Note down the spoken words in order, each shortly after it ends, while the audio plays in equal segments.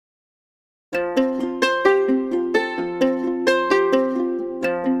You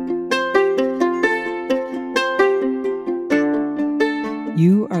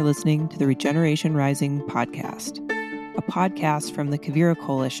are listening to the Regeneration Rising podcast, a podcast from the Quivira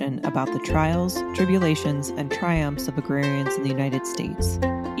Coalition about the trials, tribulations, and triumphs of agrarians in the United States.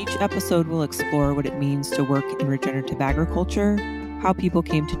 Each episode will explore what it means to work in regenerative agriculture, how people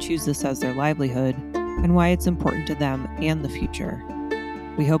came to choose this as their livelihood, and why it's important to them and the future.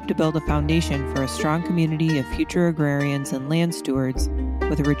 We hope to build a foundation for a strong community of future agrarians and land stewards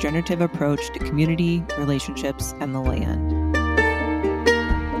with a regenerative approach to community, relationships, and the land.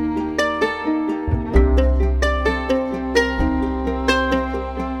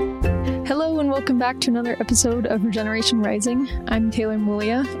 Welcome back to another episode of Regeneration Rising. I'm Taylor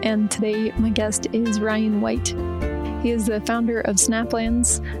Mulia, and today my guest is Ryan White. He is the founder of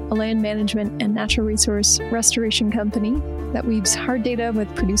Snaplands, a land management and natural resource restoration company that weaves hard data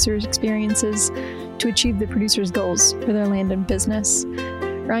with producers' experiences to achieve the producers' goals for their land and business.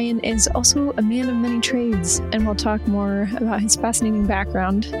 Ryan is also a man of many trades, and we'll talk more about his fascinating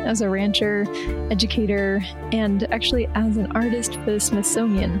background as a rancher, educator, and actually as an artist for the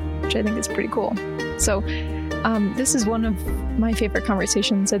Smithsonian, which I think is pretty cool. So this is one of my favorite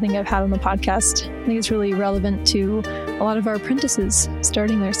conversations I think I've had on the podcast. I think it's really relevant to a lot of our apprentices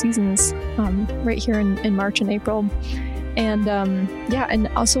starting their seasons right here in March and April. And and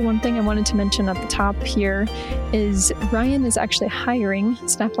also one thing I wanted to mention at the top here is Ryan is actually hiring.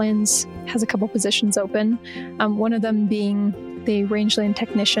 Snaplands has a couple positions open, one of them being the rangeland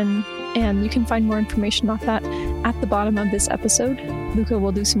technician, and you can find more information on that at the bottom of this episode. Luca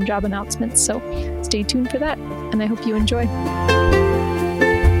will do some job announcements, so stay tuned for that, and I hope you enjoy.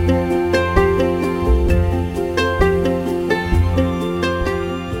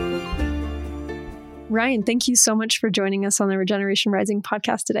 Ryan, thank you so much for joining us on the Regeneration Rising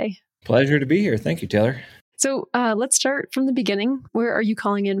podcast today. Pleasure to be here. Thank you, Taylor. So let's start from the beginning. Where are you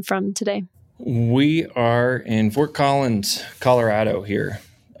calling in from today? We are in Fort Collins, Colorado here,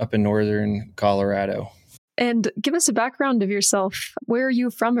 up in northern Colorado. And give us a background of yourself. Where are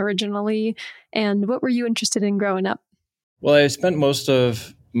you from originally, and what were you interested in growing up? Well, I spent most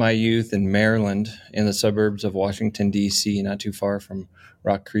of my youth in Maryland, in the suburbs of Washington, D.C., not too far from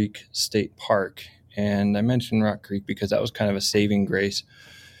Rock Creek State Park. And I mentioned Rock Creek because that was kind of a saving grace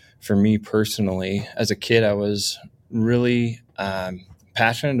for me personally. As a kid, I was really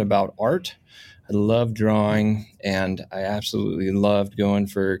passionate about art. I loved drawing, and I absolutely loved going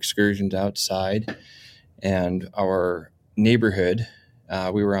for excursions outside. And our neighborhood,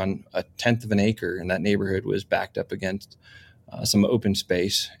 we were on a 1/10 of an acre, and that neighborhood was backed up against some open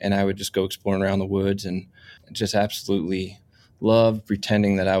space. And I would just go exploring around the woods and just absolutely loved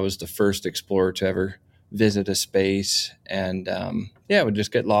pretending that I was the first explorer to ever visit a space, and I would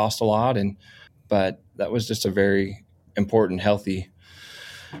just get lost a lot. But that was just a very important, healthy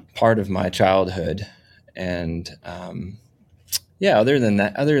part of my childhood. And other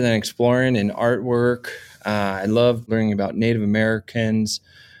than exploring and artwork, I loved learning about Native Americans,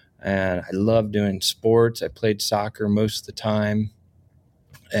 and I loved doing sports. I played soccer most of the time,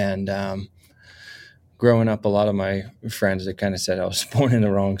 and growing up, a lot of my friends, they kind of said I was born in the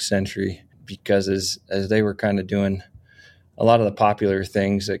wrong century because as they were kind of doing a lot of the popular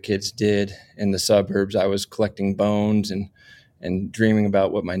things that kids did in the suburbs, I was collecting bones and dreaming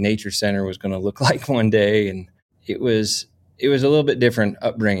about what my nature center was going to look like one day. And it was a little bit different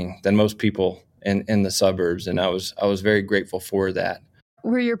upbringing than most people in the suburbs, and I was very grateful for that.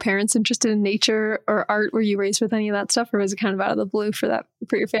 Were your parents interested in nature or art? Were you raised with any of that stuff, or was it kind of out of the blue for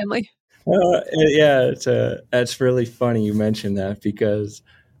your family? That's really funny you mentioned that, because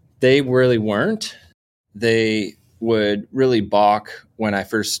they really weren't. They would really balk when I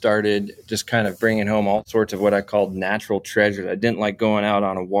first started just kind of bringing home all sorts of what I called natural treasures. I didn't like going out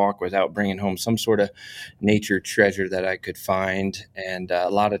on a walk without bringing home some sort of nature treasure that I could find. And a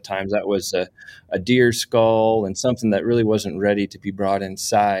lot of times that was a deer skull and something that really wasn't ready to be brought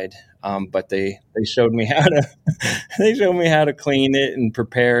inside. But they showed me how to clean it and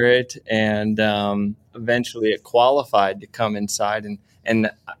prepare it, and eventually it qualified to come inside. And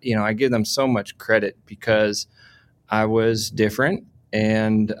I give them so much credit because I was different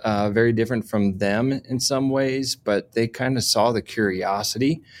and very different from them in some ways, but they kind of saw the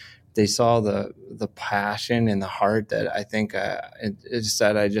curiosity. They saw the passion and the heart that I think it's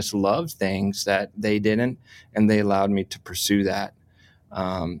that I just loved things that they didn't, and they allowed me to pursue that.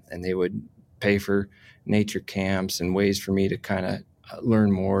 And they would pay for nature camps and ways for me to kind of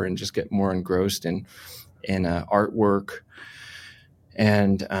learn more and just get more engrossed in artwork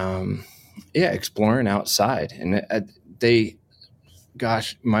and exploring outside. And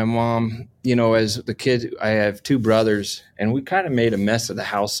gosh, my mom, as the kid, I have two brothers, and we kind of made a mess of the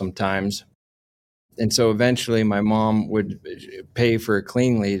house sometimes. And so eventually my mom would pay for a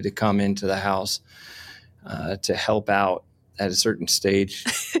cleaning lady to come into the house to help out at a certain stage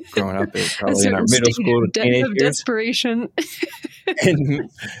growing up, probably in our middle school to teenage years. Desperation.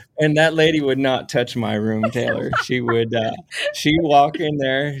 And that lady would not touch my room, Taylor. She'd walk in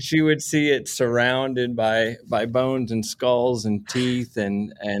there. She would see it surrounded by bones and skulls and teeth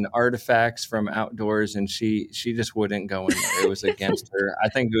and artifacts from outdoors, and she just wouldn't go in there. It was against her. I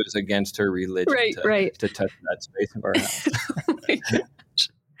think it was against her religion to touch that space of our house. Oh my gosh.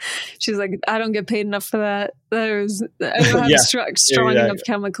 She's like, I don't get paid enough for that. I don't have strong enough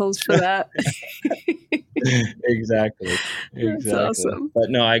chemicals for that. Exactly. That's awesome. But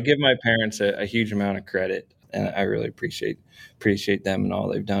no, I give my parents a huge amount of credit, and I really appreciate them and all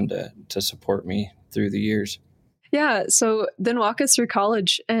they've done to support me through the years. Yeah. So then walk us through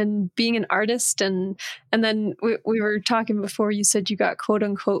college and being an artist. And then we were talking before, you said you got quote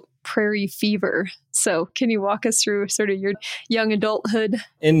unquote prairie fever. So can you walk us through sort of your young adulthood?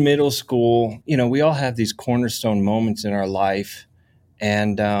 In middle school, we all have these cornerstone moments in our life.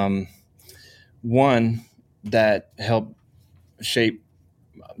 And one that helped shape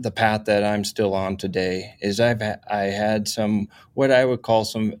the path that I'm still on today is I had some, what I would call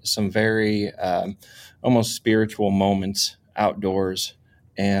some very almost spiritual moments outdoors,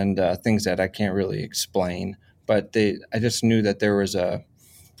 and things that I can't really explain. But I just knew that there was a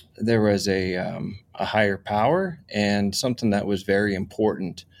higher power and something that was very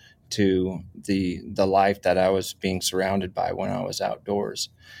important to the life that I was being surrounded by when I was outdoors.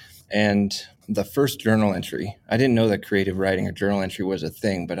 And the first journal entry, I didn't know that creative writing or journal entry was a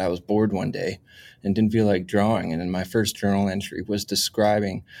thing, but I was bored one day and didn't feel like drawing. And then my first journal entry was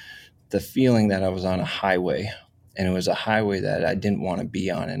describing the feeling that I was on a highway, and it was a highway that I didn't want to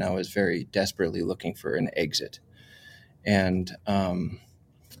be on. And I was very desperately looking for an exit. And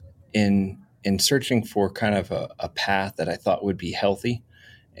in searching for kind of a path that I thought would be healthy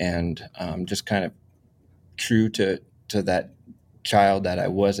and just kind of true to that child that I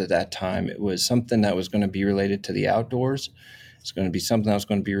was at that time, it was something that was going to be related to the outdoors. It's going to be something that was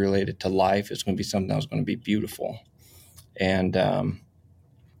going to be related to life. It's going to be something that was going to be beautiful. And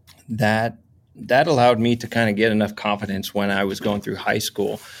that allowed me to kind of get enough confidence when I was going through high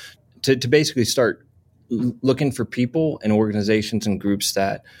school to basically start looking for people and organizations and groups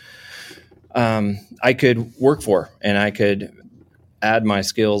that I could work for, and I could add my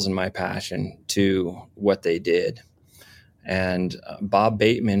skills and my passion to what they did. And Bob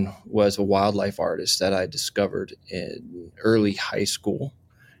Bateman was a wildlife artist that I discovered in early high school.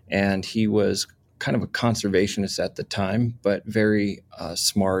 And he was kind of a conservationist at the time, but very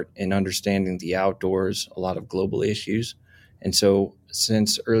smart in understanding the outdoors, a lot of global issues. And so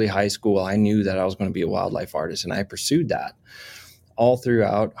since early high school, I knew that I was going to be a wildlife artist, and I pursued that all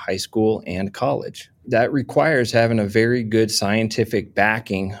throughout high school and college. That requires having a very good scientific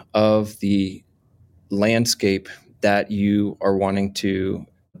backing of the landscape that you are wanting to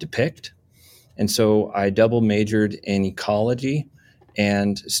depict. And so I double majored in ecology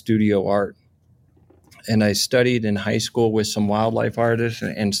and studio art. And I studied in high school with some wildlife artists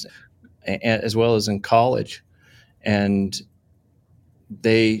and as well as in college. And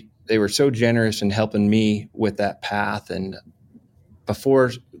they were so generous in helping me with that path. And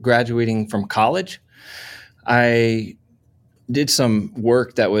before graduating from college, I did some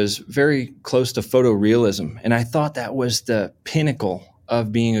work that was very close to photorealism. And I thought that was the pinnacle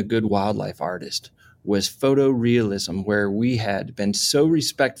of being a good wildlife artist, was photorealism, where we had been so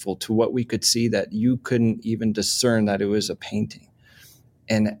respectful to what we could see that you couldn't even discern that it was a painting.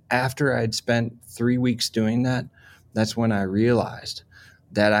 And after I'd spent 3 weeks doing that, that's when I realized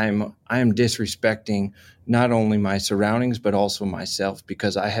that I am disrespecting not only my surroundings, but also myself,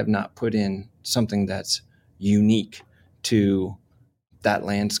 because I have not put in something that's unique to that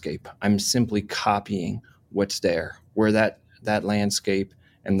landscape. I'm simply copying what's there, where that landscape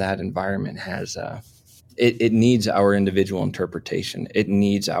and that environment has, it needs our individual interpretation. It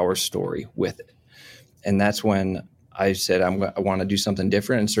needs our story with it. And that's when I said, I want to do something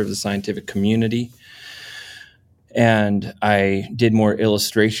different and serve the scientific community. And I did more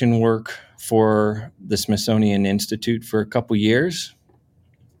illustration work for the Smithsonian Institute for a couple years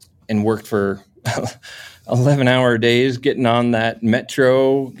and worked for 11-hour days, getting on that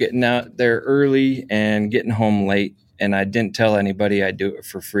metro, getting out there early and getting home late. And I didn't tell anybody I'd do it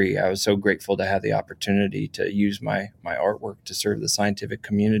for free. I was so grateful to have the opportunity to use my artwork to serve the scientific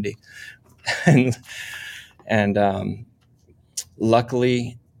community. and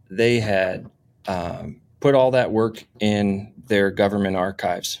luckily, they had put all that work in their government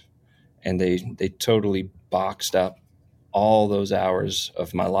archives, and they totally boxed up all those hours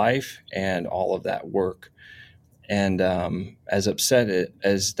of my life and all of that work. And as upset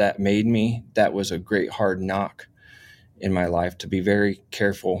as that made me, that was a great hard knock in my life, to be very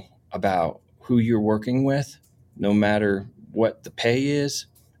careful about who you're working with, no matter what the pay is,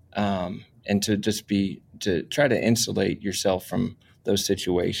 and to try to insulate yourself from those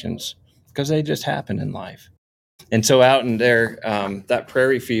situations, because they just happen in life. And so out in there, that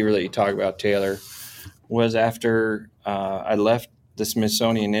prairie fever that you talk about, Taylor, was after I left the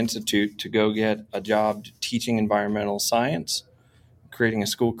Smithsonian Institute to go get a job teaching environmental science, creating a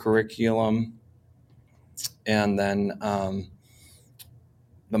school curriculum. And then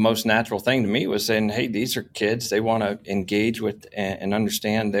the most natural thing to me was saying, hey, these are kids. They want to engage with and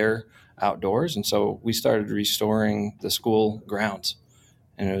understand their outdoors. And so we started restoring the school grounds.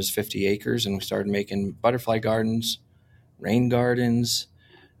 And it was 50 acres, and we started making butterfly gardens, rain gardens.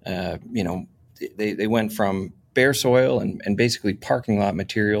 They went from bare soil and basically parking lot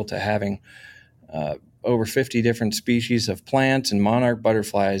material to having over 50 different species of plants and monarch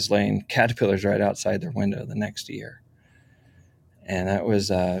butterflies laying caterpillars right outside their window the next year. And that was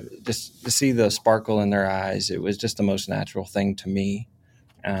just to see the sparkle in their eyes. It was just the most natural thing to me.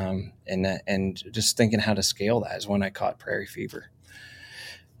 And just thinking how to scale that is when I caught prairie fever.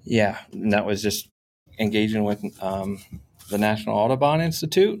 Yeah, and that was just engaging with the National Audubon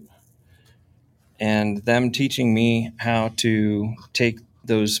Institute and them teaching me how to take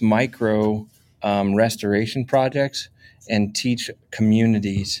those micro restoration projects and teach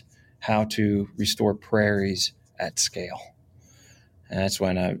communities how to restore prairies at scale. And that's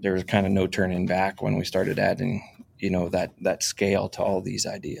when there was kind of no turning back when we started adding, that scale to all these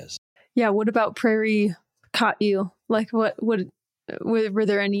ideas. Yeah. What about prairie caught you? Like were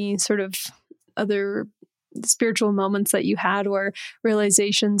there any sort of other spiritual moments that you had, or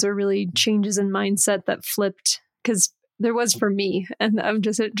realizations or really changes in mindset that flipped? Because there was for me, and I'm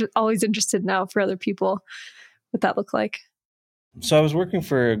just always interested now for other people what that looked like. So I was working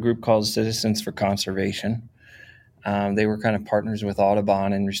for a group called Citizens for Conservation. They were kind of partners with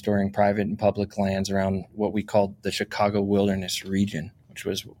Audubon in restoring private and public lands around what we called the Chicago Wilderness region, which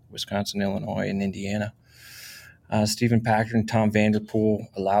was Wisconsin, Illinois, and Indiana. Stephen Packard and Tom Vanderpool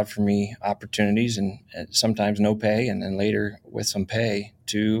allowed for me opportunities and sometimes no pay, and then later with some pay,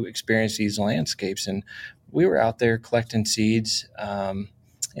 to experience these landscapes. And we were out there collecting seeds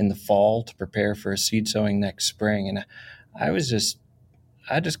in the fall to prepare for a seed sowing next spring. And I just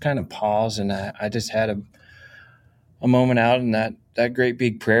kind of paused, and I just had a moment out in that great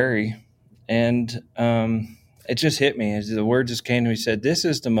big prairie. And it just hit me as the word just came to me, said, this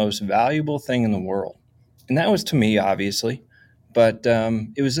is the most valuable thing in the world. And that was to me, obviously, but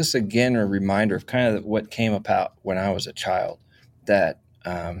it was just, again, a reminder of kind of what came about when I was a child, that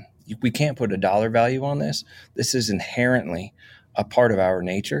we can't put a dollar value on this. This is inherently a part of our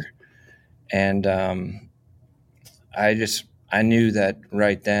nature. And I knew that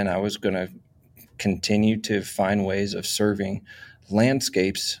right then I was going to continue to find ways of serving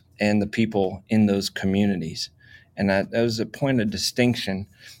landscapes and the people in those communities. And that was a point of distinction,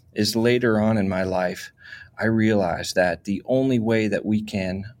 is later on in my life, I realized that the only way that we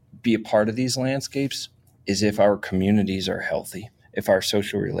can be a part of these landscapes is if our communities are healthy, if our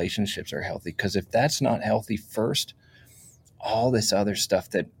social relationships are healthy. Because if that's not healthy first, all this other stuff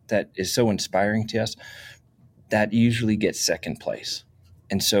that is so inspiring to us, that usually gets second place.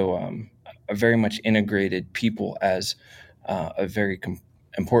 And so I very much integrated people as a very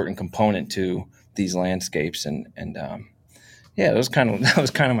important component to these landscapes. And that was kind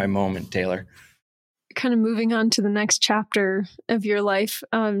of my moment, Taylor. Kind of moving on to the next chapter of your life.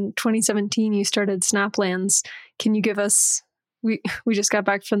 2017, you started Snaplands. Can you give us, we just got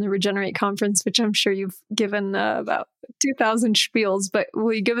back from the Regenerate conference, which I'm sure you've given about 2,000 spiels, but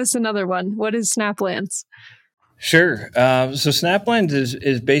will you give us another one? What is Snaplands? Sure. So Snaplands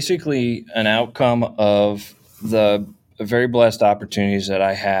is basically an outcome of the very blessed opportunities that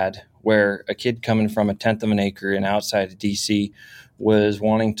I had, where a kid coming from a tenth of an acre and outside of DC was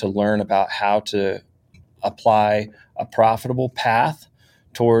wanting to learn about how to apply a profitable path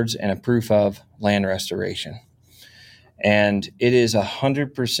towards and a proof of land restoration. And it is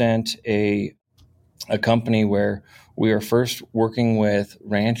 100% a company where we are first working with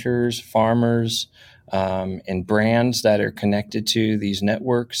ranchers, farmers, and brands that are connected to these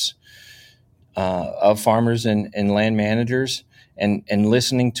networks of farmers and land managers, and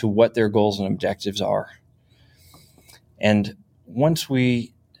listening to what their goals and objectives are. And once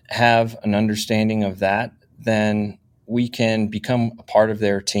we have an understanding of that, then we can become a part of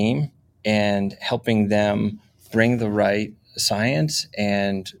their team and helping them bring the right science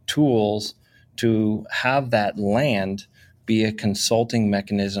and tools to have that land be a consulting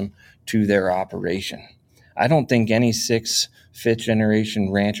mechanism to their operation. I don't think any 6th, 5th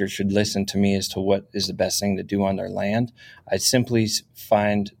generation rancher should listen to me as to what is the best thing to do on their land. I simply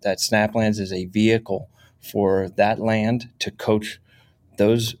find that Snaplands is a vehicle for that land to coach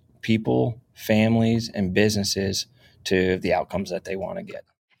those people, families, and businesses to the outcomes that they want to get.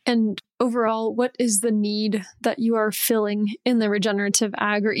 And overall, what is the need that you are filling in the regenerative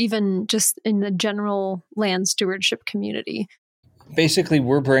ag or even just in the general land stewardship community? Basically,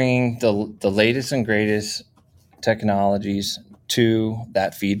 we're bringing the latest and greatest technologies to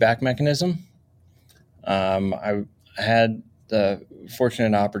that feedback mechanism. I had the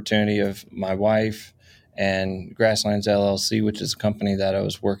fortunate opportunity of my wife and Grasslands LLC, which is a company that I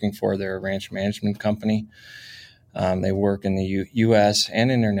was working for. They're a ranch management company. They work in the U.S.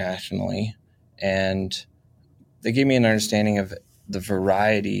 and internationally, and they gave me an understanding of the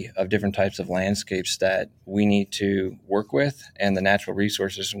variety of different types of landscapes that we need to work with and the natural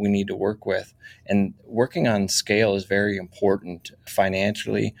resources we need to work with. And working on scale is very important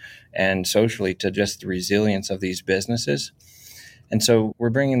financially and socially to just the resilience of these businesses. And so we're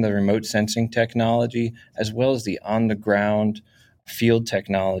bringing the remote sensing technology as well as the on-the-ground field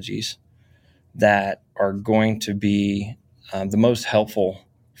technologies that are going to be the most helpful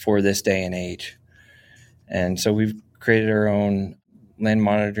for this day and age. And so we've created our own land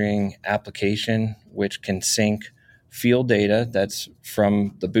monitoring application, which can sync field data that's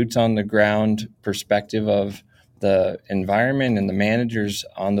from the boots on the ground perspective of the environment and the managers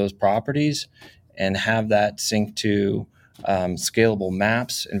on those properties, and have that sync to scalable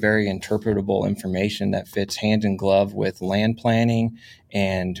maps and very interpretable information that fits hand in glove with land planning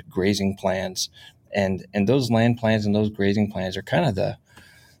and grazing plans. And those land plans and those grazing plans are kind of the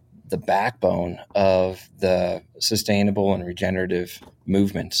backbone of the sustainable and regenerative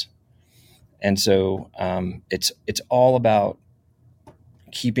movements. And so it's all about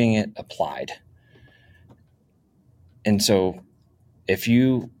keeping it applied. And so if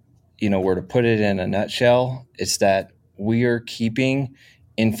you were to put it in a nutshell, it's that we are keeping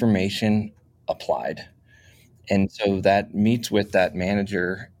information applied. And so that meets with that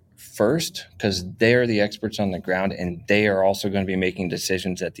manager first, because they're the experts on the ground and they are also going to be making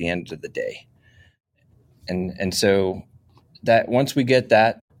decisions at the end of the day. And so that once we get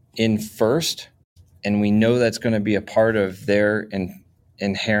that in first, and we know that's going to be a part of their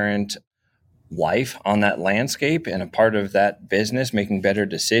inherent life on that landscape and a part of that business, making better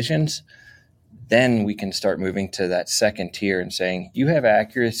decisions, then we can start moving to that second tier and saying, you have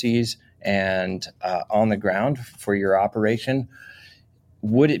accuracies and on the ground for your operation.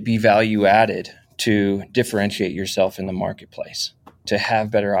 Would it be value added to differentiate yourself in the marketplace, to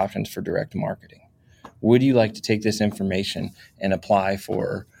have better options for direct marketing? Would you like to take this information and apply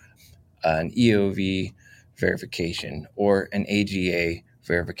for an EOV verification or an AGA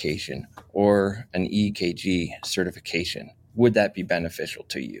verification or an EKG certification? Would that be beneficial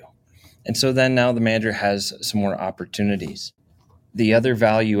to you? And so then now the manager has some more opportunities. The other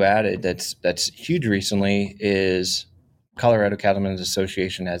value added that's huge recently is Colorado Cattlemen's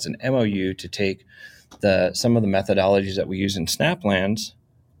Association has an MOU to take some of the methodologies that we use in Snaplands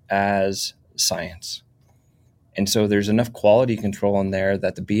as science. And so there's enough quality control in there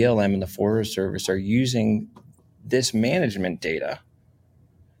that the BLM and the Forest Service are using this management data,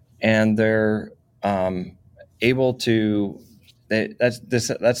 and they're able to.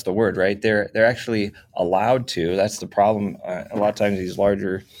 That's the word, right? They're actually allowed to. That's the problem. A lot of times, these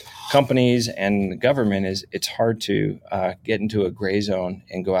larger companies and the government it's hard to get into a gray zone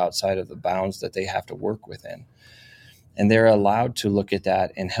and go outside of the bounds that they have to work within. And they're allowed to look at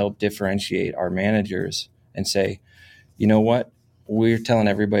that and help differentiate our managers and say, you know what, we're telling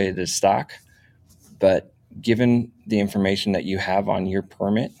everybody to stock, but given the information that you have on your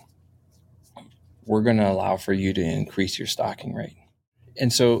permit, we're going to allow for you to increase your stocking rate.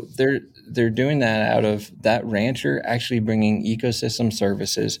 And so they're doing that out of that rancher actually bringing ecosystem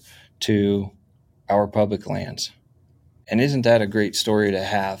services to our public lands. And isn't that a great story to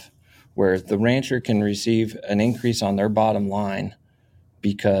have, where the rancher can receive an increase on their bottom line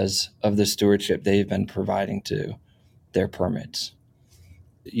because of the stewardship they've been providing to their permits?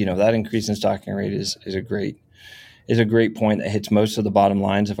 That increase in stocking rate is a great point that hits most of the bottom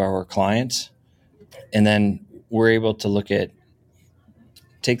lines of our clients. And then we're able to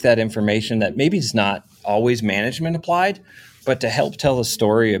take that information that maybe it's not always management applied, but to help tell a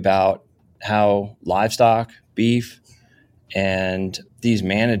story about how livestock, beef, and these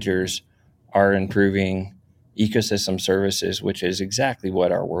managers are improving ecosystem services, which is exactly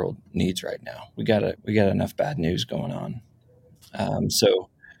what our world needs right now. We got enough bad news going on.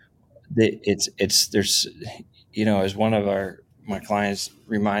 There's, as one of my clients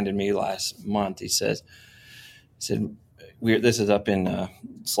reminded me last month, he said, this is up in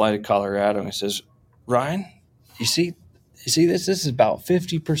Salida, Colorado. And he says, Ryan, you see this? This is about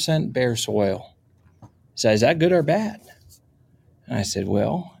 50% bare soil. He said, is that good or bad? And I said,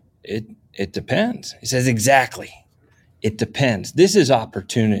 well, it depends. He says, exactly. It depends. This is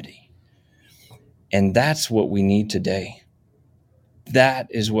opportunity. And that's what we need today. That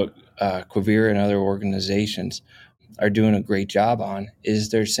is what Quivira and other organizations are doing a great job on, is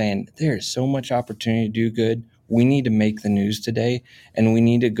they're saying there's so much opportunity to do good. We need to make the news today, and we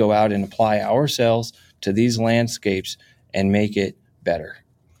need to go out and apply ourselves to these landscapes and make it better.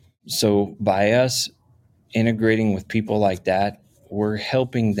 So by us integrating with people like that, we're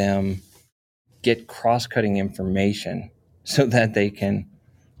helping them get cross-cutting information so that they can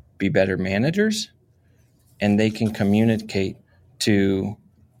be better managers and they can communicate to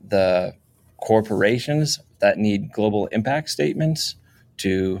the corporations that need global impact statements,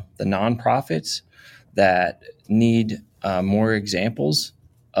 to the nonprofits that need more examples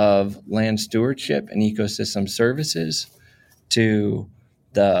of land stewardship and ecosystem services, to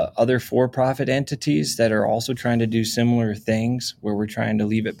the other for-profit entities that are also trying to do similar things where we're trying to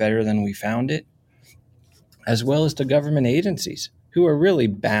leave it better than we found it, as well as to government agencies who are really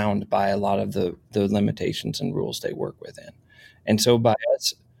bound by a lot of the limitations and rules they work within. And so by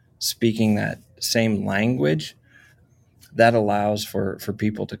us speaking that same language, that allows for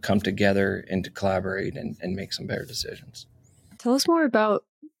people to come together and to collaborate and make some better decisions. Tell us more about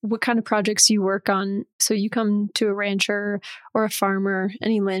what kind of projects you work on. So you come to a rancher or a farmer,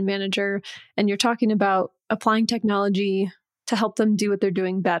 any land manager, and you're talking about applying technology to help them do what they're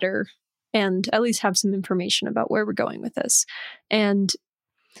doing better and at least have some information about where we're going with this. And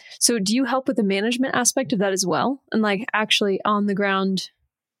so do you help with the management aspect of that as well? And like actually on the ground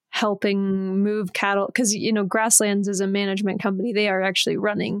helping move cattle? Because, Grasslands is a management company. They are actually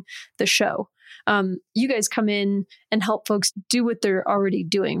running the show. You guys come in and help folks do what they're already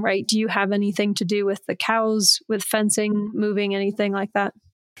doing, right? Do you have anything to do with the cows, with fencing, moving, anything like that?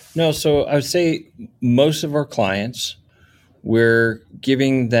 No, so I would say most of our clients, we're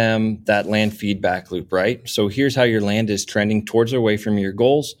giving them that land feedback loop, right? So here's how your land is trending towards or away from your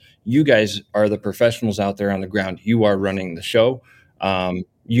goals. You guys are the professionals out there on the ground. You are running the show.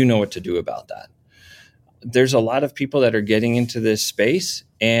 You know what to do about that. There's a lot of people that are getting into this space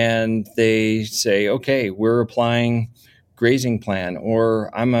and they say, okay, we're applying grazing plan, or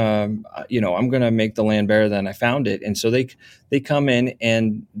I'm going to make the land better than I found it. And so they come in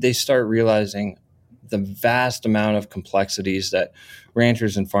and they start realizing the vast amount of complexities that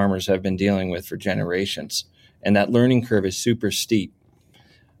ranchers and farmers have been dealing with for generations. And that learning curve is super steep.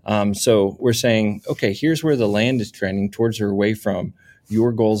 So we're saying, okay, here's where the land is trending towards or away from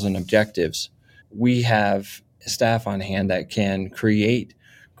your goals and objectives. We have staff on hand that can create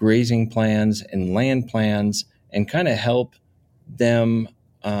grazing plans and land plans and kind of help them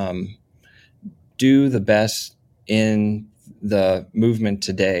do the best in the movement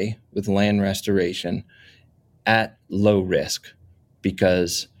today with land restoration at low risk.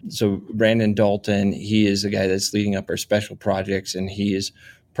 So Brandon Dalton, he is the guy that's leading up our special projects, and he is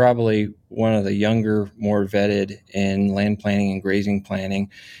probably one of the younger, more vetted in land planning and grazing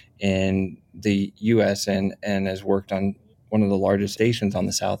planning in the U.S. and has worked on one of the largest stations on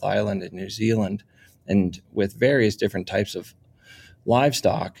the South Island in New Zealand and with various different types of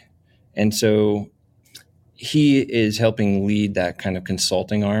livestock. And so he is helping lead that kind of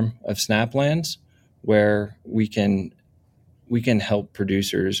consulting arm of Snaplands, where we can help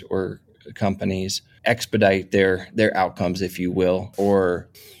producers or companies expedite their outcomes, if you will, or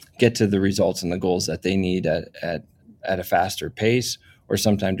get to the results and the goals that they need at a faster pace, or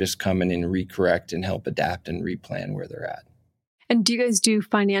sometimes just come in and recorrect and help adapt and replan where they're at. And do you guys do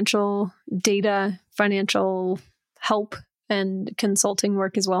financial data, financial help and consulting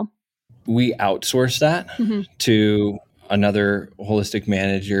work as well? We outsource that to another holistic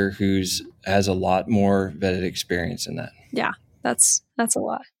manager has a lot more vetted experience in that. Yeah, that's a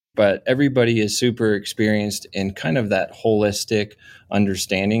lot. But everybody is super experienced in kind of that holistic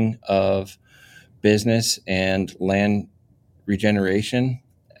understanding of business and land regeneration.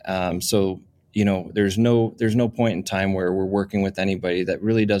 So, there's no point in time where we're working with anybody that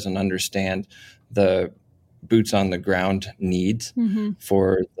really doesn't understand the boots on the ground needs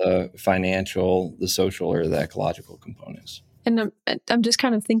for the financial, the social, or the ecological components. And I'm just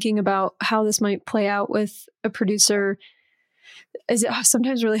kind of thinking about how this might play out with a producer. Is it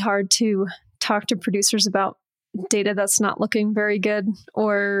sometimes really hard to talk to producers about data that's not looking very good,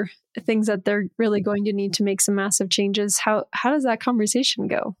 or things that they're really going to need to make some massive changes, how does that conversation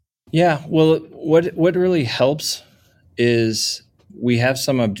go? Yeah, well, what really helps is we have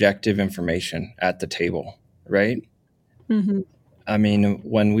some objective information at the table, right? Mm-hmm. I mean,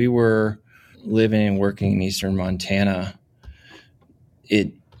 when we were living and working in Eastern Montana,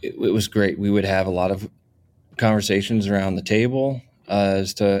 it was great. We would have a lot of conversations around the table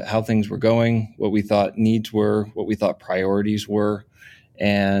as to how things were going, what we thought needs were, what we thought priorities were,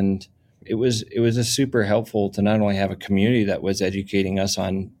 and it was just super helpful to not only have a community that was educating us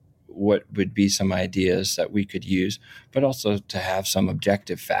on what would be some ideas that we could use, but also to have some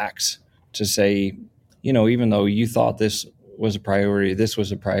objective facts to say, even though you thought this was a priority, this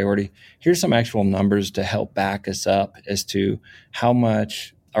was a priority, here's some actual numbers to help back us up as to how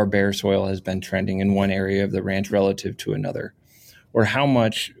much our bare soil has been trending in one area of the ranch relative to another, or how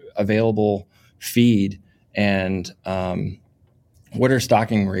much available feed and what are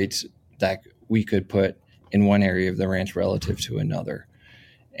stocking rates that we could put in one area of the ranch relative to another.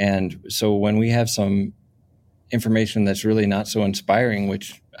 And so when we have some information that's really not so inspiring,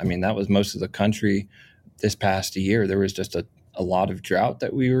 which, I mean, that was most of the country this past year, there was just a lot of drought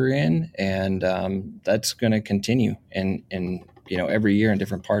that we were in, and that's going to continue in every year in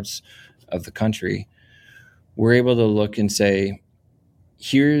different parts of the country. We're able to look and say,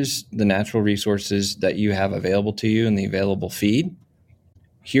 here's the natural resources that you have available to you and the available feed.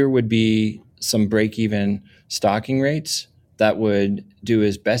 Here would be some break-even stocking rates that would do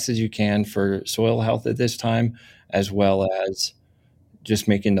as best as you can for soil health at this time, as well as just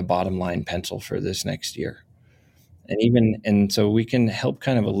making the bottom line pencil for this next year. And so we can help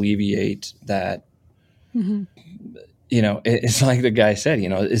kind of alleviate that. Mm-hmm. It's like the guy said,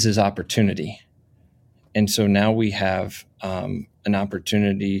 this is opportunity. And so now we have an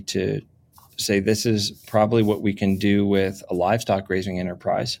opportunity to say, this is probably what we can do with a livestock raising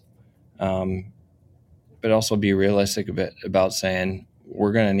enterprise. But also be realistic a bit about saying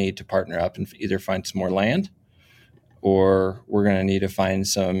we're going to need to partner up and either find some more land, or we're going to need to find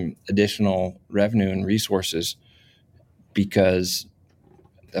some additional revenue and resources because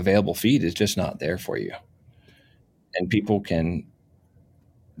available feed is just not there for you. And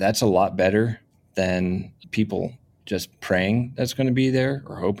that's a lot better than people just praying that's going to be there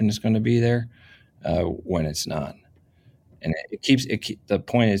or hoping it's going to be there when it's not. And the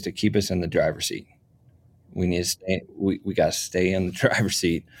point is to keep us in the driver's seat. We need to stay. We got to stay in the driver's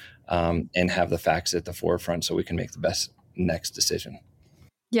seat and have the facts at the forefront so we can make the best next decision.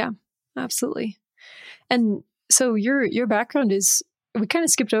 Yeah, absolutely. And so your background is, we kind of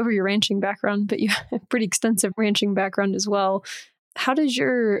skipped over your ranching background, but you have a pretty extensive ranching background as well. How does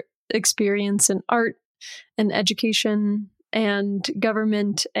your experience in art and education and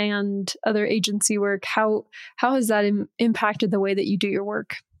government and other agency work, how has that impacted the way that you do your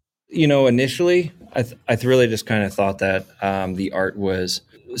work? Initially, I really just kind of thought that the art was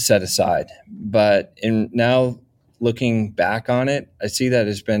set aside. But now looking back on it, I see that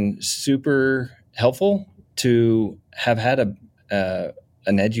it's been super helpful to have had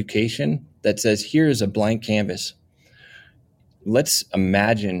an education that says, here's a blank canvas. Let's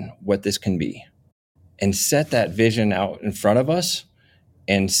imagine what this can be and set that vision out in front of us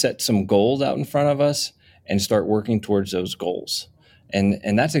and set some goals out in front of us and start working towards those goals.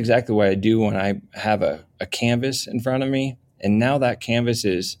 And that's exactly what I do when I have a canvas in front of me. And now that canvas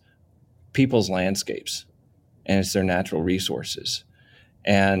is people's landscapes and it's their natural resources.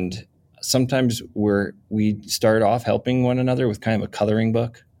 And sometimes we start off helping one another with kind of a coloring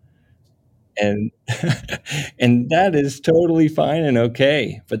book. And and that is totally fine and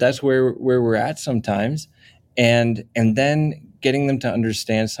okay. But that's where we're at sometimes. And then getting them to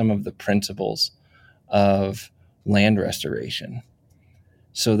understand some of the principles of land restoration,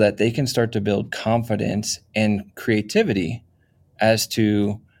 so that they can start to build confidence and creativity as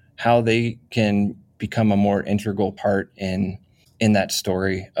to how they can become a more integral part in that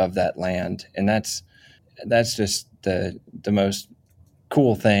story of that land. And that's just the most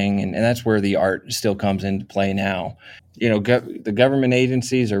cool thing. And that's where the art still comes into play now. The government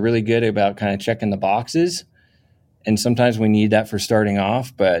agencies are really good about kind of checking the boxes. And sometimes we need that for starting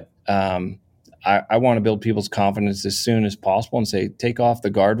off, but I want to build people's confidence as soon as possible and say, take off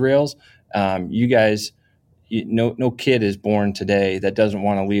the guardrails. You guys, no kid is born today that doesn't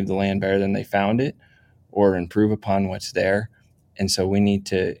want to leave the land better than they found it or improve upon what's there. And so we need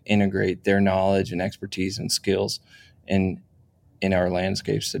to integrate their knowledge and expertise and skills in our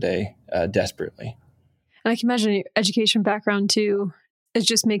landscapes today desperately. And I can imagine your education background too. it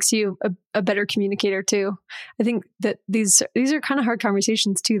just makes you a better communicator too. I think that these are kind of hard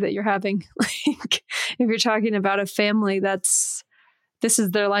conversations too that you're having. Like if you're talking about a family this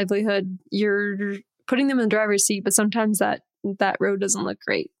is their livelihood, you're putting them in the driver's seat, but sometimes that road doesn't look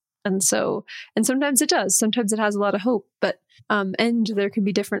great. And sometimes it does. Sometimes it has a lot of hope, but and there could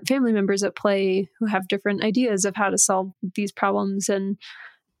be different family members at play who have different ideas of how to solve these problems, and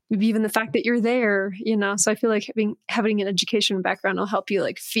maybe even the fact that you're there, So I feel like having an education background will help you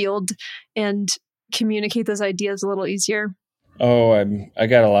like field and communicate those ideas a little easier. Oh, I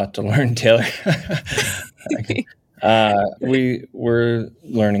got a lot to learn, Taylor. We're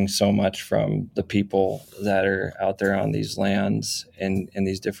learning so much from the people that are out there on these lands and in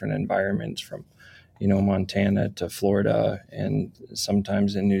these different environments, from Montana to Florida and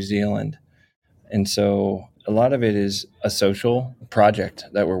sometimes in New Zealand. And so a lot of it is a social project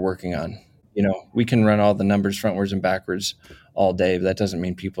that we're working on. We can run all the numbers frontwards and backwards all day, but that doesn't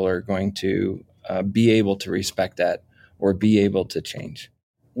mean people are going to be able to respect that or be able to change.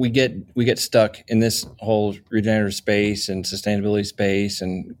 We get stuck in this whole regenerative space and sustainability space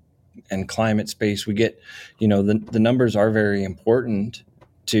and climate space. We get, the numbers are very important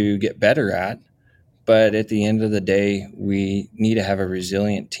to get better at, but at the end of the day, we need to have a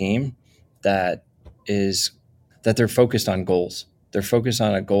resilient team that they're focused on goals. They're focused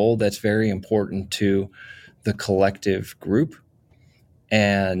on a goal that's very important to the collective group.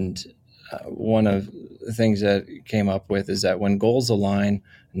 And one of the things that came up with is that when goals align,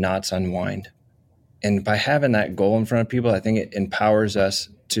 knots unwind. And by having that goal in front of people, I think it empowers us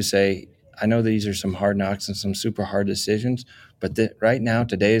to say, I know these are some hard knocks and some super hard decisions, but right now,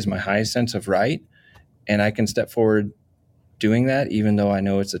 today is my highest sense of right. And I can step forward doing that, even though I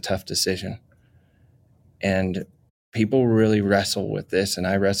know it's a tough decision. And people really wrestle with this, and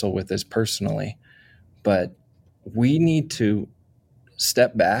I wrestle with this personally. But we need to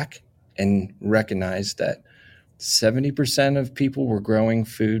step back and recognize that 70% of people were growing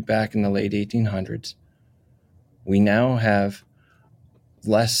food back in the late 1800s. We now have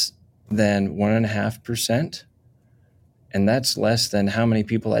less than 1.5%, and that's less than how many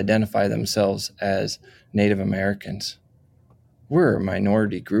people identify themselves as Native Americans. We're a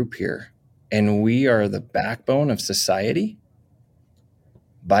minority group here, and we are the backbone of society.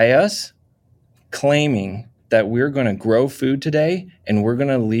 By us claiming that we're going to grow food today and we're going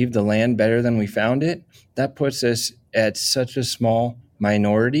to leave the land better than we found it, that puts us at such a small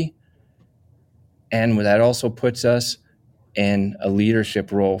minority. And that also puts us in a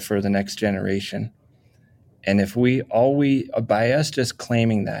leadership role for the next generation. And if by us just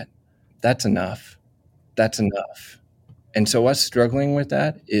claiming that, that's enough. That's enough. And so us struggling with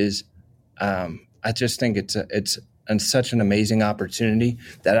that is, I just think it's such an amazing opportunity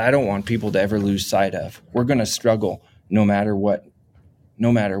that I don't want people to ever lose sight of. We're going to struggle no matter what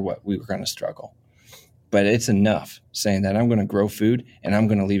we were going to struggle. But it's enough saying that I'm going to grow food and I'm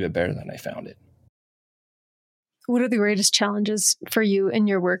going to leave it better than I found it. What are the greatest challenges for you in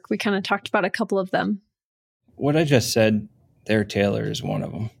your work? We kind of talked about a couple of them. What I just said there, Taylor, is one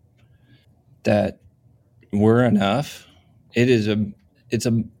of them. That we're enough.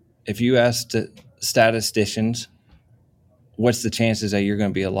 If you ask statisticians, what's the chances that you're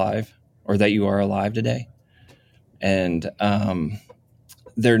going to be alive or that you are alive today? And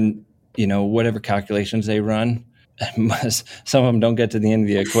they're, whatever calculations they run, some of them don't get to the end of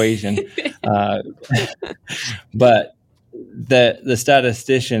the equation. But the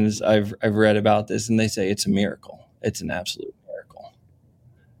statisticians, I've read about this, and they say it's a miracle. It's an absolute miracle.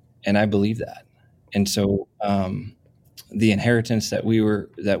 And I believe that. And so the inheritance that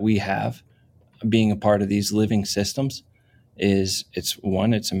we have being a part of these living systems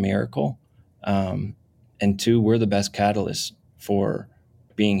it's a miracle. And two, we're the best catalyst for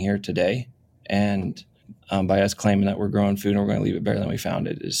being here today. And by us claiming that we're growing food and we're going to leave it better than we found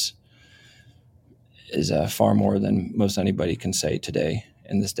it is far more than most anybody can say today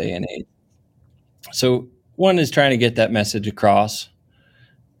in this day and age. So one is trying to get that message across.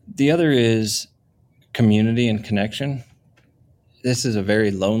 The other is community and connection. This is a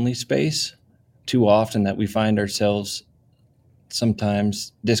very lonely space. Too often that we find ourselves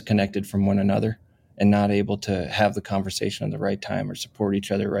sometimes disconnected from one another and not able to have the conversation at the right time or support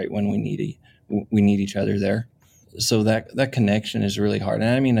each other right when we need each other there. So that connection is really hard. And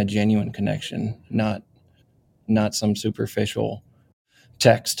I mean a genuine connection, not some superficial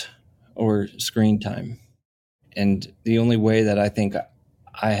text or screen time. And the only way that I think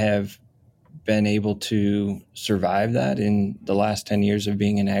I have been able to survive that in the last 10 years of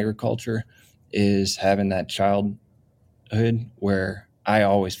being in agriculture is having that childhood where I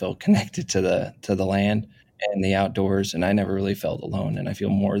always felt connected to the land and the outdoors, and I never really felt alone. And I feel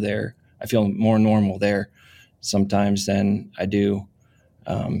more there. I feel more normal there sometimes than I do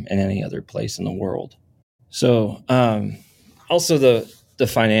in any other place in the world. So also the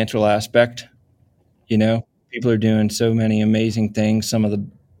financial aspect, people are doing so many amazing things. Some of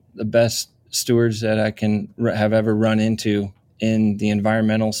the best stewards that I can have ever run into in the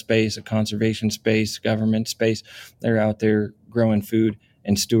environmental space, a conservation space, government space, they're out there growing food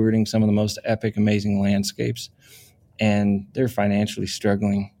and stewarding some of the most epic, amazing landscapes. And they're financially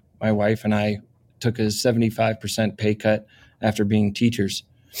struggling. My wife and I took a 75% pay cut after being teachers,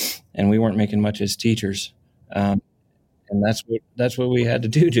 and we weren't making much as teachers. And that's what we had to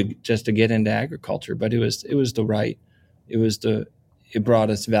do to get into agriculture. But it was the right. It brought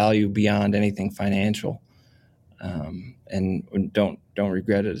us value beyond anything financial. And don't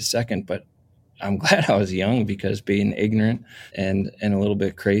regret it a second, but I'm glad I was young, because being ignorant and a little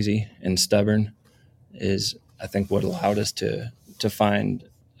bit crazy and stubborn is, I think, what allowed us to find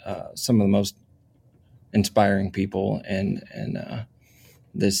some of the most inspiring people and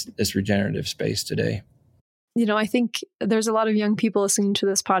this regenerative space today. I think there's a lot of young people listening to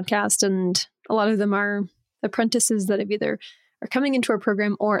this podcast, and a lot of them are apprentices that have either are coming into our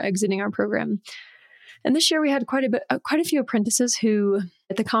program or exiting our program. And this year we had quite a few apprentices who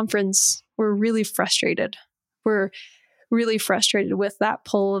at the conference were really frustrated. We're really frustrated with that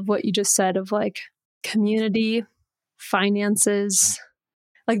pull of what you just said of like community, finances,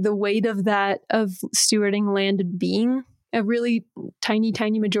 like the weight of that, of stewarding land and being a really tiny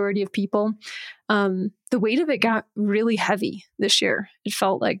majority of people. The weight of it got really heavy this year. It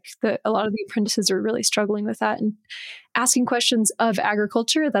felt like a lot of the apprentices are really struggling with that and asking questions of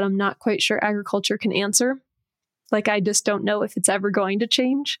agriculture that I'm not quite sure agriculture can answer. Like, I just don't know if it's ever going to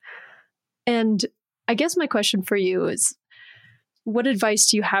change. And I guess my question for you is, what advice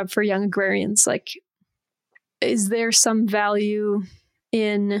do you have for young agrarians? Like, is there some value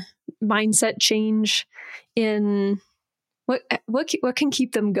in mindset change, in what can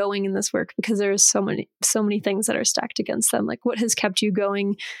keep them going in this work? Because there's so many things that are stacked against them. Like, what has kept you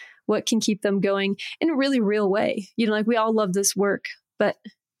going? What can keep them going in a really real way? Like, we all love this work, but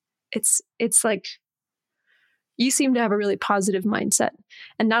it's like, you seem to have a really positive mindset,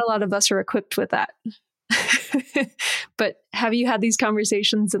 and not a lot of us are equipped with that. But have you had these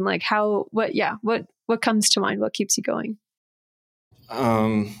conversations, and like what comes to mind? What keeps you going?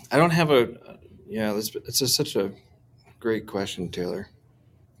 I don't have it's such a great question, Taylor.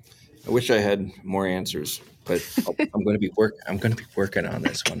 I wish I had more answers, but I'm going to be working on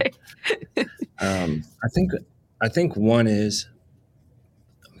this one. I think one is,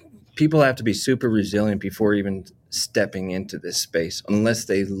 people have to be super resilient before even stepping into this space, unless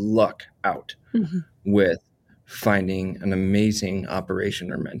they luck out with finding an amazing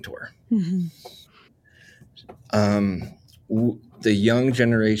operation or mentor. The young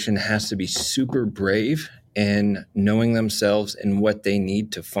generation has to be super brave in knowing themselves and what they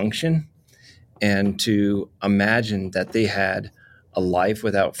need to function, and to imagine that they had a life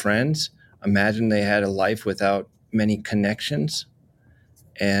without friends, imagine they had a life without many connections,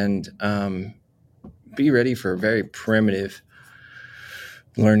 and be ready for a very primitive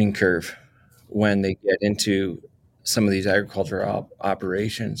learning curve when they get into some of these agricultural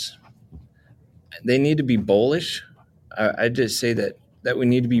operations. They need to be bullish. I just say that we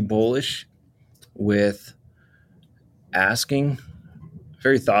need to be bullish with asking,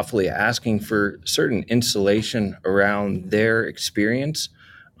 very thoughtfully asking for certain insulation around their experience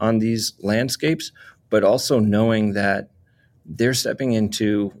on these landscapes, but also knowing that they're stepping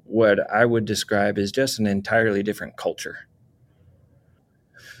into what I would describe as just an entirely different culture.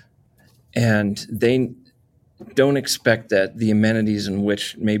 And they don't expect that the amenities in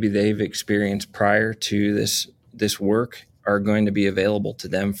which maybe they've experienced prior to this work are going to be available to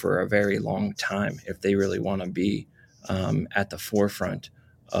them for a very long time if they really want to be at the forefront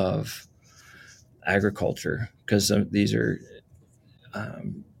of agriculture, because these are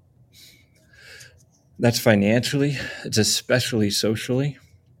that's financially, it's especially socially.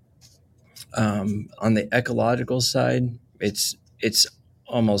 On the ecological side, it's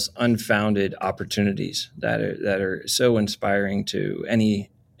almost unfounded opportunities that are so inspiring to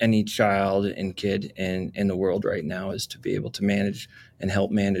any child and kid in the world right now, is to be able to manage and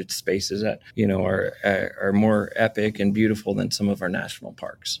help manage spaces that are more epic and beautiful than some of our national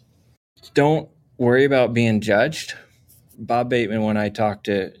parks. Don't worry about being judged. Bob Bateman, when I talked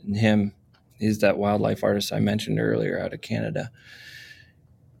to him, he's that wildlife artist I mentioned earlier out of Canada.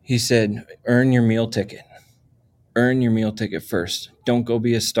 He said, earn your meal ticket. Earn your meal ticket first. Don't go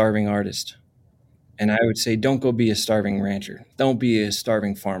be a starving artist. And I would say, don't go be a starving rancher. Don't be a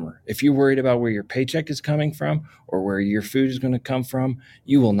starving farmer. If you're worried about where your paycheck is coming from or where your food is going to come from,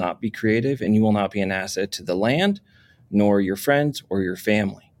 you will not be creative and you will not be an asset to the land, nor your friends or your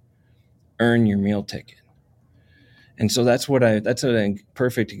family. Earn your meal ticket. And so that's a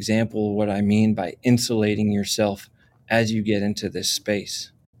perfect example of what I mean by insulating yourself as you get into this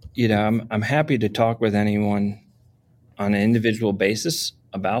space. I'm happy to talk with anyone on an individual basis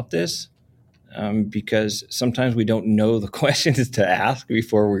about this. Because sometimes we don't know the questions to ask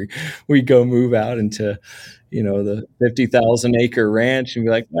before we go move out into, the 50,000 acre ranch and be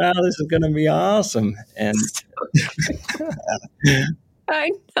like, wow, this is going to be awesome. And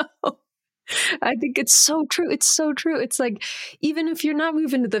I know. I think it's so true. It's so true. It's like, even if you're not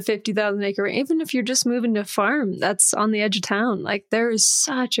moving to the 50,000 acre, even if you're just moving to a farm that's on the edge of town, like there is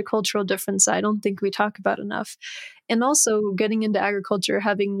such a cultural difference I don't think we talk about enough. And also getting into agriculture,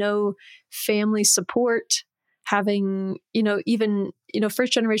 having no family support, having, even,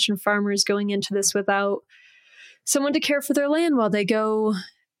 first generation farmers going into this without someone to care for their land while they go,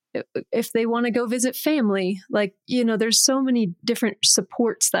 if they want to go visit family, there's so many different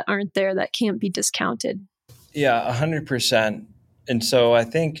supports that aren't there that can't be discounted. Yeah, 100%. And so I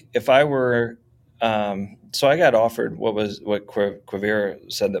think if I were, so I got offered what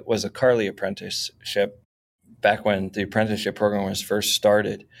Quivira said that was a Carly apprenticeship back when the apprenticeship program was first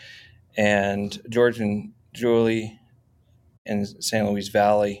started. And George and Julie in San Luis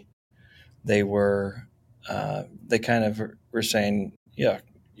Valley, they kind of were saying, yeah,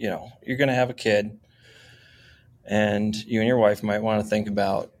 you're going to have a kid and you and your wife might want to think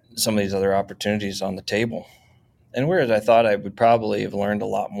about some of these other opportunities on the table. And whereas I thought I would probably have learned a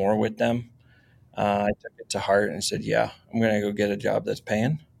lot more with them, I took it to heart and said, yeah, I'm going to go get a job that's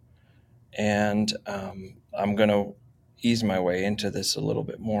paying. And I'm going to ease my way into this a little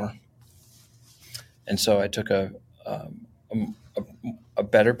bit more. And so I took a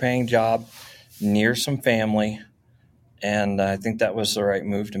better paying job near some family. And I think that was the right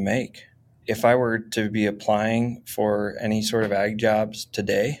move to make. If I were to be applying for any sort of ag jobs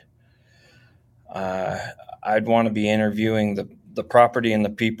today, I'd want to be interviewing the property and the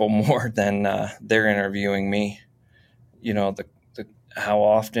people more than they're interviewing me. How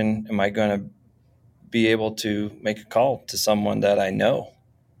often am I going to be able to make a call to someone that I know?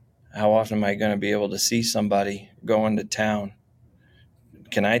 How often am I going to be able to see somebody going to town?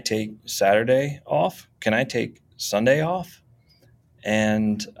 Can I take Saturday off? Can I take Sunday off?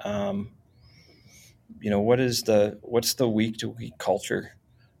 And what's the week to week culture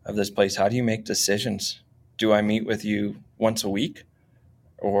of this place? How do you make decisions? Do I meet with you once a week,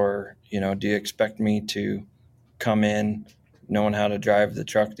 or do you expect me to come in knowing how to drive the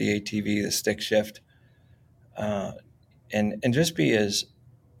truck, the ATV, the stick shift, and just be as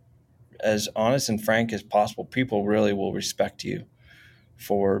honest and frank as possible? People really will respect you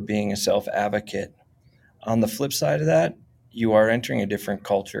for being a self-advocate. On the flip side of that, you are entering a different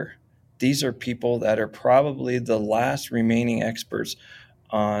culture. These are people that are probably the last remaining experts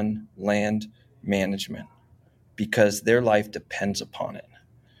on land management because their life depends upon it.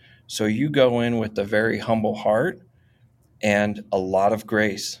 So you go in with a very humble heart and a lot of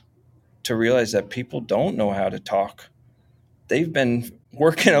grace to realize that people don't know how to talk. They've been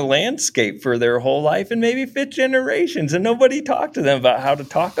working a landscape for their whole life and maybe 5 generations, and nobody talked to them about how to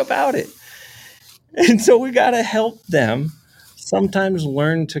talk about it. And so we got to help them sometimes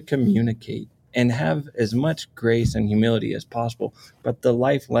learn to communicate and have as much grace and humility as possible. But the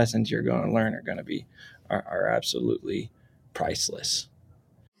life lessons you're going to learn are absolutely priceless.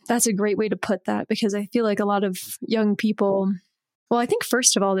 That's a great way to put that, because I feel like a lot of young people, well, I think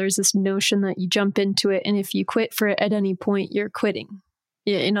first of all, there's this notion that you jump into it, and if you quit for it at any point, you're quitting.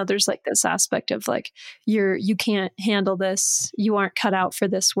 There's like this aspect of like, you can't handle this. You aren't cut out for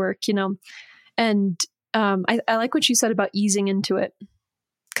this work, And I like what you said about easing into it,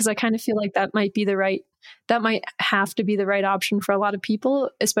 because I kind of feel like that might have to be the right option for a lot of people,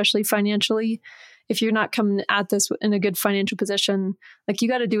 especially financially. If you're not coming at this in a good financial position, like you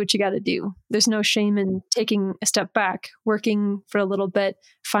got to do what you got to do. There's no shame in taking a step back, working for a little bit,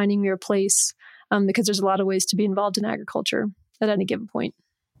 finding your place, because there's a lot of ways to be involved in agriculture at any given point.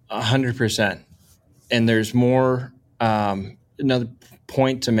 100%. And there's more. Another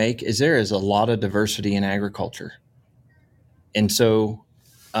point to make is there is a lot of diversity in agriculture. And so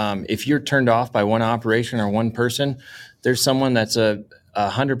if you're turned off by one operation or one person, there's someone that's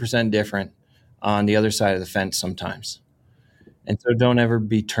 100% different on the other side of the fence sometimes. And so don't ever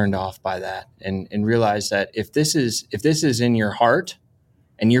be turned off by that, and realize that if this is in your heart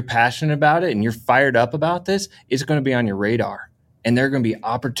and you're passionate about it and you're fired up about this, it's going to be on your radar, and there are going to be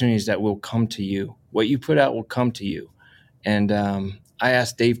opportunities that will come to you What you put out will come to you. And I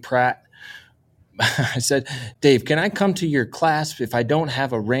asked Dave Pratt, I said, Dave, can I come to your class if I don't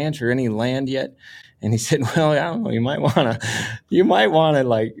have a ranch or any land yet? And he said, well, I don't know, you might want to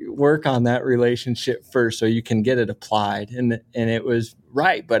like work on that relationship first so you can get it applied. And it was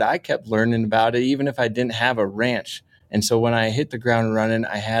right. But I kept learning about it, even if I didn't have a ranch. And so when I hit the ground running,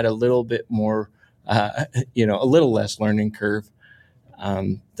 I had a little bit more, a little less learning curve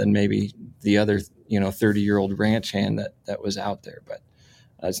than maybe the other, 30-year-old ranch hand that was out there. But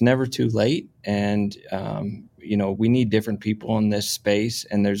it's never too late. And, we need different people in this space,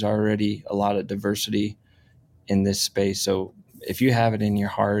 and there's already a lot of diversity in this space. So if you have it in your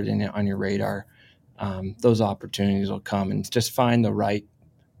heart and on your radar, those opportunities will come, and just find the right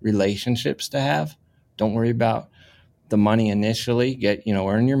relationships to have. Don't worry about the money initially.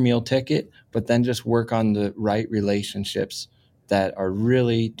 Earn your meal ticket, but then just work on the right relationships that are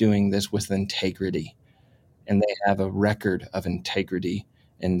really doing this with integrity. And they have a record of integrity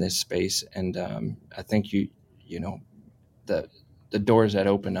in this space. And I think the doors that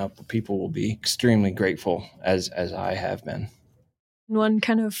open up, people will be extremely grateful, as I have been. One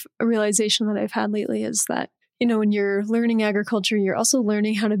kind of realization that I've had lately is that, when you're learning agriculture, you're also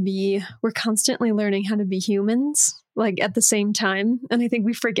learning we're constantly learning how to be humans, like at the same time. And I think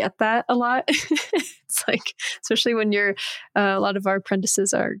we forget that a lot. It's like, especially when a lot of our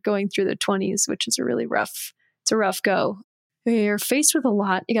apprentices are going through their 20s, which is it's a rough go. You're faced with a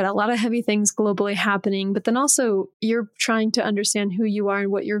lot. You got a lot of heavy things globally happening, but then also you're trying to understand who you are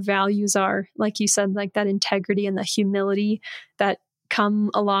and what your values are. Like you said, like that integrity and the humility that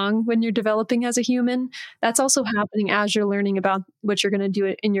come along when you're developing as a human. That's also happening as you're learning about what you're going to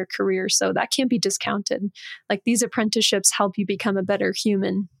do in your career. So that can't be discounted. Like these apprenticeships help you become a better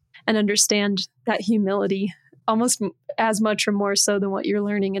human and understand that humility almost as much or more so than what you're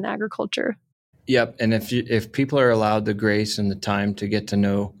learning in agriculture. Yep. And if people are allowed the grace and the time to get to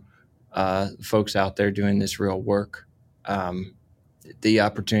know folks out there doing this real work, the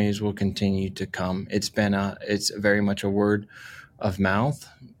opportunities will continue to come. It's very much a word of mouth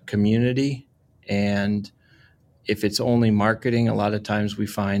community. And if it's only marketing, a lot of times we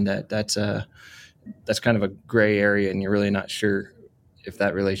find that's kind of a gray area, and you're really not sure if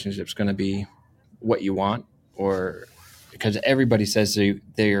that relationship is going to be what you want, or because everybody says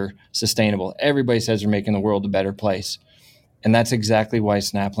they're sustainable. Everybody says they're making the world a better place. And that's exactly why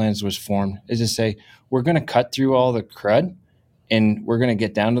Snaplands was formed, is to say, we're going to cut through all the crud, and we're going to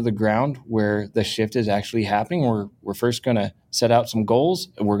get down to the ground where the shift is actually happening. We're first going to set out some goals,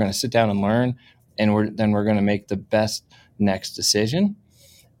 and we're going to sit down and learn, and then we're going to make the best next decision,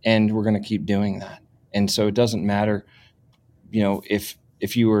 and we're going to keep doing that. And so it doesn't matter,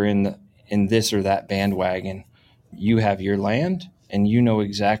 if you were in this or that bandwagon. You have your land, and you know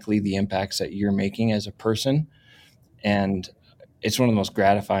exactly the impacts that you're making as a person. And it's one of the most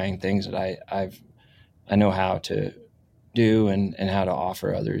gratifying things that I know how to do and how to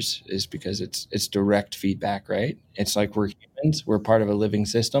offer others, is because it's direct feedback, right? It's like we're humans, we're part of a living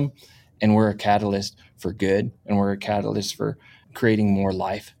system, and we're a catalyst for good, and we're a catalyst for creating more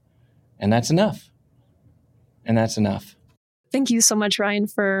life. And that's enough. Thank you so much, Ryan,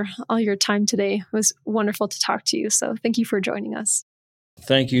 for all your time today. It was wonderful to talk to you. So thank you for joining us.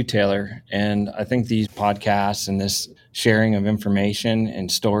 Thank you, Taylor. And I think these podcasts and this sharing of information and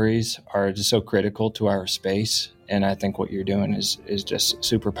stories are just so critical to our space. And I think what you're doing is just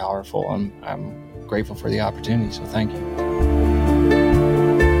super powerful. I'm grateful for the opportunity. So thank you.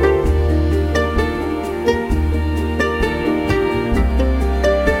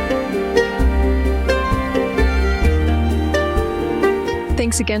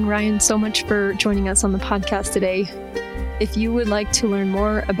 Thanks again, Ryan, so much for joining us on the podcast today. If you would like to learn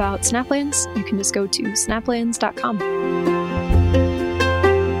more about Snaplands, you can just go to snaplands.com.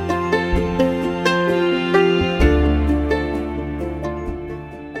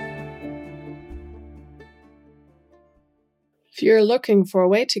 If you're looking for a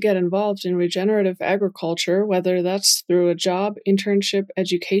way to get involved in regenerative agriculture, whether that's through a job, internship,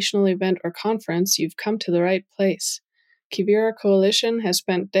 educational event, or conference, you've come to the right place. Quivira Coalition has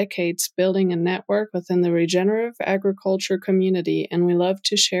spent decades building a network within the regenerative agriculture community, and we love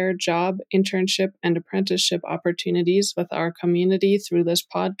to share job, internship, and apprenticeship opportunities with our community through this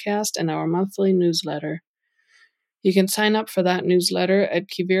podcast and our monthly newsletter. You can sign up for that newsletter at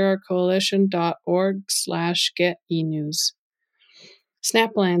quiviracoalition.org/get-enews.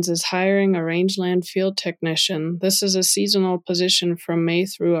 Snaplands is hiring a rangeland field technician. This is a seasonal position from May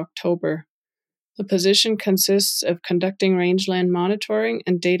through October. The position consists of conducting rangeland monitoring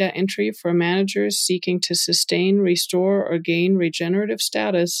and data entry for managers seeking to sustain, restore, or gain regenerative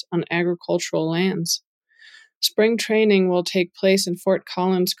status on agricultural lands. Spring training will take place in Fort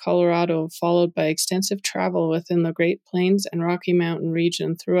Collins, Colorado, followed by extensive travel within the Great Plains and Rocky Mountain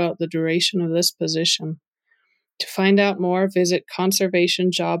region throughout the duration of this position. To find out more, visit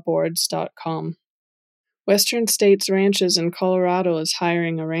conservationjobboards.com. Western States Ranches in Colorado is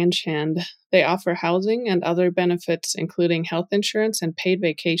hiring a ranch hand. They offer housing and other benefits, including health insurance and paid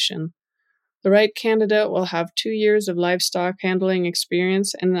vacation. The right candidate will have 2 years of livestock handling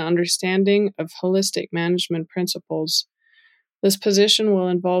experience and an understanding of holistic management principles. This position will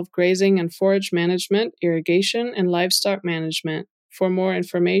involve grazing and forage management, irrigation, and livestock management. For more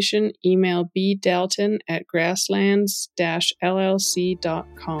information, email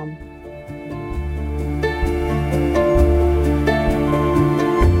bdalton@grasslands-llc.com.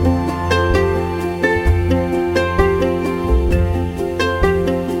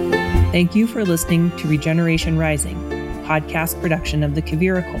 Thank you for listening to Regeneration Rising, a podcast production of the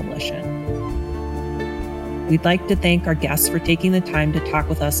Quivira Coalition. We'd like to thank our guests for taking the time to talk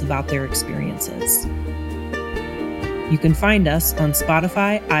with us about their experiences. You can find us on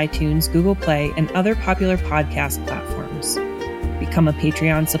Spotify, iTunes, Google Play, and other popular podcast platforms. Become a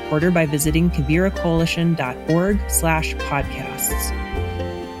Patreon supporter by visiting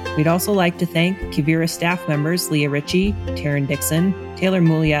quiviracoalition.org/podcasts. We'd also like to thank Quivira staff members Leah Ritchie, Taryn Dixon, Taylor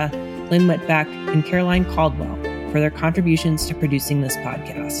Mulia, Lynn Whitbeck, and Caroline Caldwell for their contributions to producing this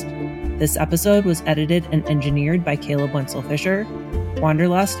podcast. This episode was edited and engineered by Caleb Wenzel-Fisher.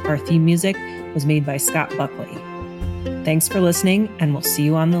 Wanderlust, our theme music, was made by Scott Buckley. Thanks for listening, and we'll see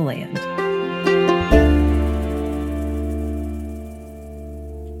you on the land.